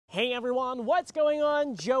Hey everyone, what's going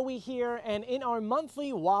on? Joey here, and in our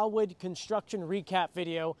monthly Wildwood construction recap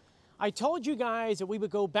video, I told you guys that we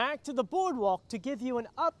would go back to the boardwalk to give you an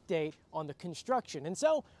update on the construction. And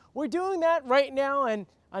so we're doing that right now, and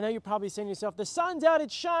I know you're probably saying to yourself, the sun's out,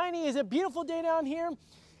 it's shiny, is it a beautiful day down here?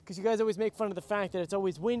 Because you guys always make fun of the fact that it's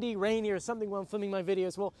always windy, rainy, or something when I'm filming my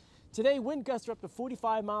videos. Well, today wind gusts are up to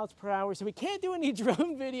 45 miles per hour, so we can't do any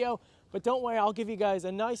drone video, but don't worry, I'll give you guys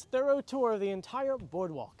a nice thorough tour of the entire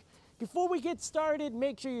boardwalk. Before we get started,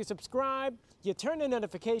 make sure you subscribe, you turn on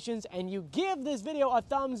notifications, and you give this video a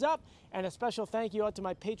thumbs up. And a special thank you out to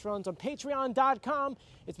my patrons on patreon.com.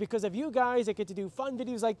 It's because of you guys I get to do fun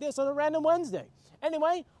videos like this on a random Wednesday.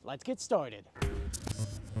 Anyway, let's get started.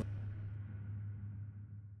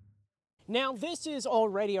 Now, this is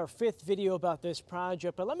already our 5th video about this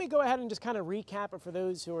project, but let me go ahead and just kind of recap it for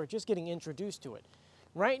those who are just getting introduced to it.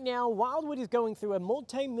 Right now, Wildwood is going through a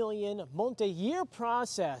multi-million, multi-year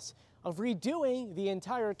process of redoing the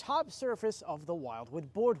entire top surface of the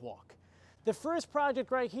Wildwood Boardwalk. The first project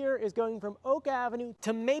right here is going from Oak Avenue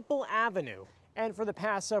to Maple Avenue. And for the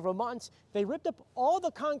past several months, they ripped up all the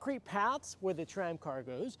concrete paths where the tram car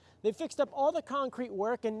goes. They fixed up all the concrete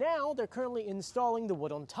work, and now they're currently installing the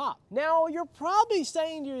wood on top. Now, you're probably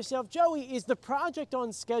saying to yourself, Joey, is the project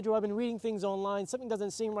on schedule? I've been reading things online. Something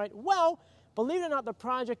doesn't seem right. Well, believe it or not, the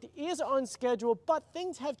project is on schedule, but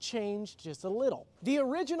things have changed just a little. The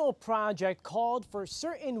original project called for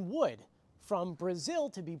certain wood from Brazil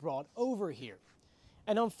to be brought over here.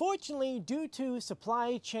 And unfortunately, due to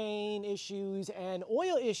supply chain issues and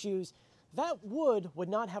oil issues, that wood would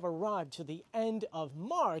not have arrived to the end of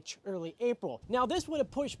March, early April. Now, this would have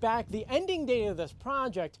pushed back the ending date of this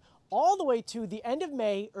project all the way to the end of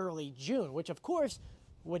May, early June, which of course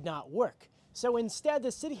would not work. So instead,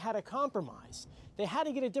 the city had a compromise. They had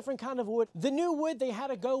to get a different kind of wood. The new wood they had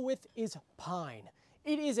to go with is pine.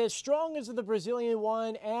 It is as strong as the Brazilian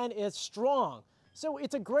one and as strong. So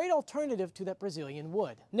it's a great alternative to that Brazilian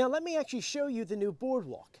wood. Now let me actually show you the new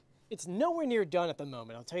boardwalk. It's nowhere near done at the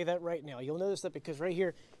moment, I'll tell you that right now. You'll notice that because right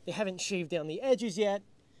here, they haven't shaved down the edges yet.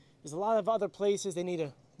 There's a lot of other places they need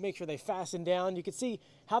to make sure they fasten down. You can see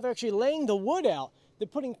how they're actually laying the wood out. They're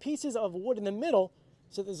putting pieces of wood in the middle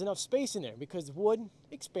so there's enough space in there, because wood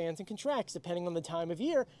expands and contracts depending on the time of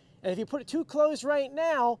year. And if you put it too close right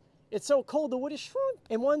now, it's so cold the wood is shrunk.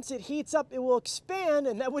 And once it heats up, it will expand,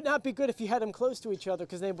 and that would not be good if you had them close to each other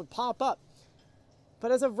because they would pop up.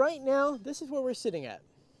 But as of right now, this is where we're sitting at,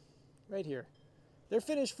 right here. They're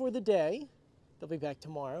finished for the day. They'll be back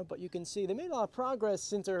tomorrow, but you can see they made a lot of progress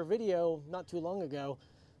since our video not too long ago,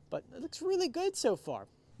 but it looks really good so far.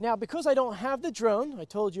 Now, because I don't have the drone, I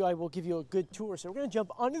told you I will give you a good tour. So we're going to jump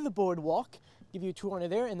under the boardwalk, give you a tour under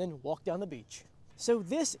there, and then walk down the beach. So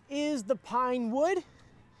this is the pine wood.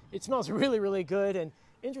 It smells really, really good. And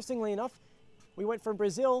interestingly enough, we went from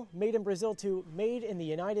Brazil, made in Brazil, to made in the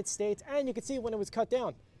United States. And you can see when it was cut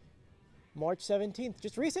down, March 17th,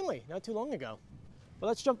 just recently, not too long ago. But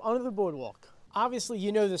let's jump under the boardwalk. Obviously,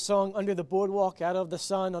 you know the song, Under the Boardwalk, Out of the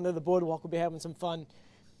Sun, Under the Boardwalk. We'll be having some fun.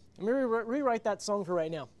 Let me rewrite that song for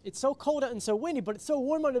right now. It's so cold out and so windy, but it's so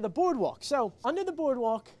warm under the boardwalk. So, under the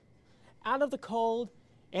boardwalk, out of the cold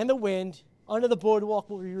and the wind, under the boardwalk,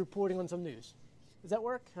 we'll be reporting on some news. Does that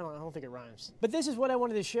work? I don't think it rhymes. But this is what I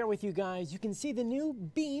wanted to share with you guys. You can see the new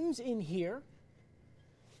beams in here.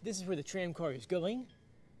 This is where the tram car is going.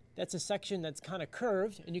 That's a section that's kind of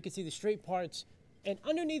curved, and you can see the straight parts. And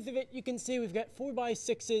underneath of it, you can see we've got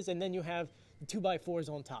 4x6s, and then you have the 2x4s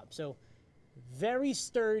on top. So, very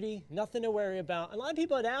sturdy, nothing to worry about. A lot of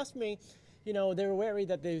people had asked me, you know, they were worried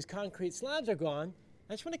that those concrete slabs are gone.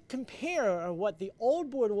 I just want to compare what the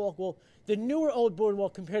old boardwalk will, the newer old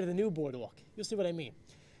boardwalk compared to the new boardwalk. You'll see what I mean.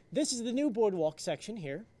 This is the new boardwalk section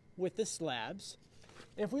here with the slabs.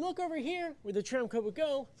 And if we look over here where the tram car would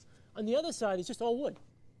go, on the other side is just all wood.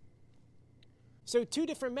 So 2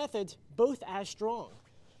 different methods, both as strong.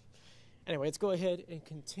 Anyway, let's go ahead and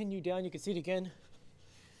continue down. You can see it again.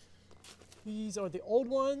 These are the old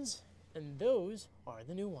ones, and those are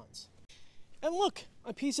the new ones. And look,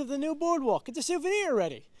 a piece of the new boardwalk. It's a souvenir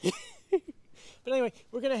already. But anyway,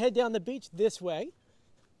 we're going to head down the beach this way.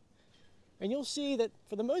 And you'll see that,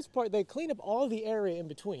 for the most part, they clean up all the area in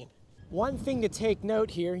between. One thing to take note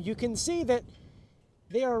here, you can see that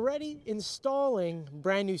they are already installing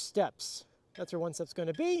brand new steps. That's where one step's going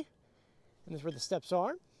to be, and that's where the steps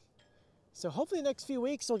are. So hopefully the next few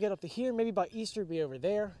weeks they'll get up to here. Maybe by Easter be over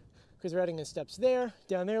there, because they're adding the steps there,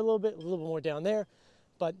 down there a little bit more down there.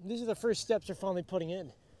 But these are the first steps they're finally putting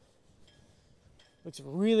in. Looks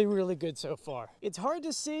really, really good so far. It's hard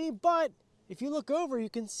to see, but if you look over, you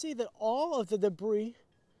can see that all of the debris,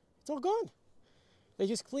 it's all gone. They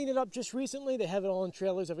just cleaned it up just recently. They have it all in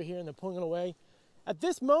trailers over here and they're pulling it away. At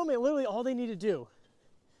this moment, literally all they need to do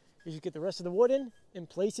is just get the rest of the wood in and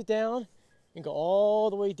place it down and go all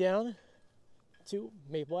the way down to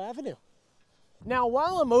Maple Avenue. Now,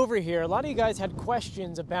 while I'm over here, a lot of you guys had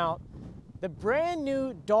questions about the brand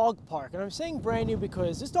new dog park. And I'm saying brand new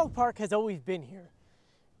because this dog park has always been here.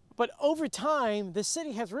 But over time, the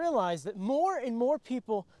city has realized that more and more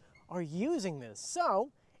people are using this. So,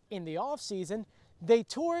 in the off season, they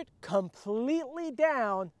tore it completely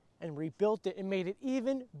down and rebuilt it and made it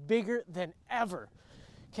even bigger than ever.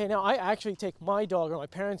 Okay, now I actually take my dog or my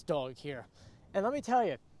parents' dog here. And let me tell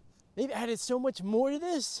you, they've added so much more to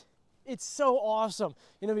this. It's so awesome.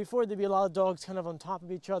 You know, before there'd be a lot of dogs kind of on top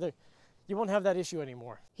of each other. You won't have that issue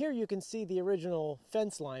anymore. Here you can see the original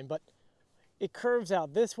fence line, but it curves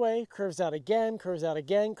out this way, curves out again, curves out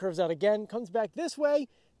again, curves out again, comes back this way.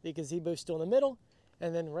 The gazebo's still in the middle.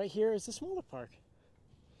 And then right here is the smaller park.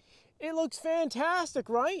 It looks fantastic,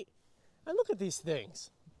 right? And look at these things.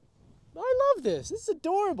 I love this. This is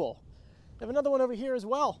adorable. I have another one over here as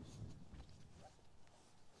well.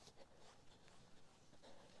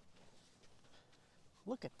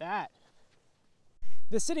 Look at that.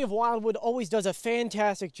 The city of Wildwood always does a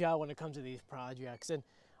fantastic job when it comes to these projects. And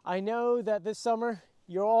I know that this summer,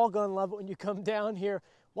 you're all gonna love it when you come down here.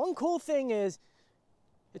 One cool thing is,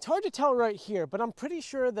 it's hard to tell right here, but I'm pretty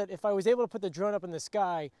sure that if I was able to put the drone up in the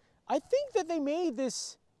sky, I think that they made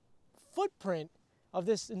this footprint of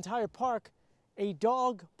this entire park a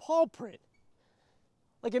dog paw print.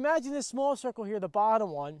 Like imagine this small circle here, the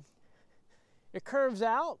bottom one. It curves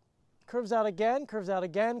out again, curves out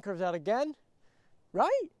again, curves out again.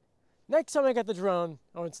 Right? Next time I get the drone,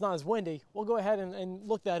 or it's not as windy, we'll go ahead and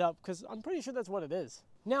look that up because I'm pretty sure that's what it is.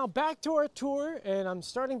 Now back to our tour, and I'm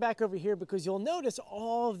starting back over here because you'll notice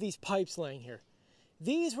all of these pipes laying here.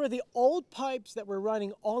 These were the old pipes that were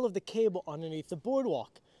running all of the cable underneath the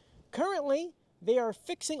boardwalk. Currently, they are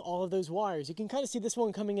fixing all of those wires. You can kind of see this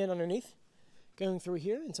one coming in underneath, going through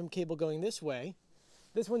here, and some cable going this way.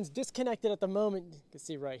 This one's disconnected at the moment, you can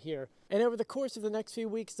see right here. And over the course of the next few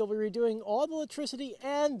weeks, they'll be redoing all the electricity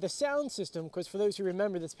and the sound system, because for those who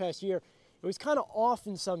remember this past year, it was kind of off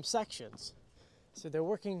in some sections. So they're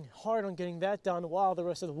working hard on getting that done while the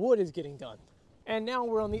rest of the wood is getting done. And now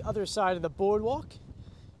we're on the other side of the boardwalk.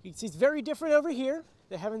 You can see it's very different over here.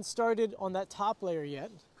 They haven't started on that top layer yet,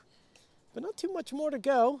 but not too much more to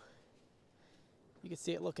go. You can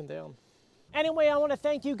see it looking down. Anyway, I want to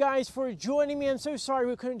thank you guys for joining me. I'm so sorry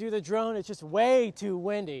we couldn't do the drone. It's just way too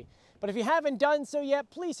windy. But if you haven't done so yet,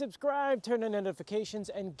 please subscribe, turn on notifications,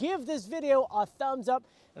 and give this video a thumbs up.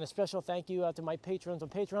 And a special thank you out to my patrons on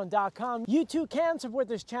patreon.com. You too can support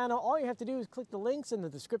this channel. All you have to do is click the links in the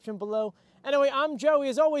description below. Anyway, I'm Joey.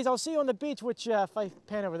 As always, I'll see you on the beach, which if I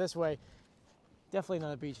pan over this way, definitely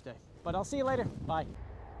not a beach day. But I'll see you later. Bye.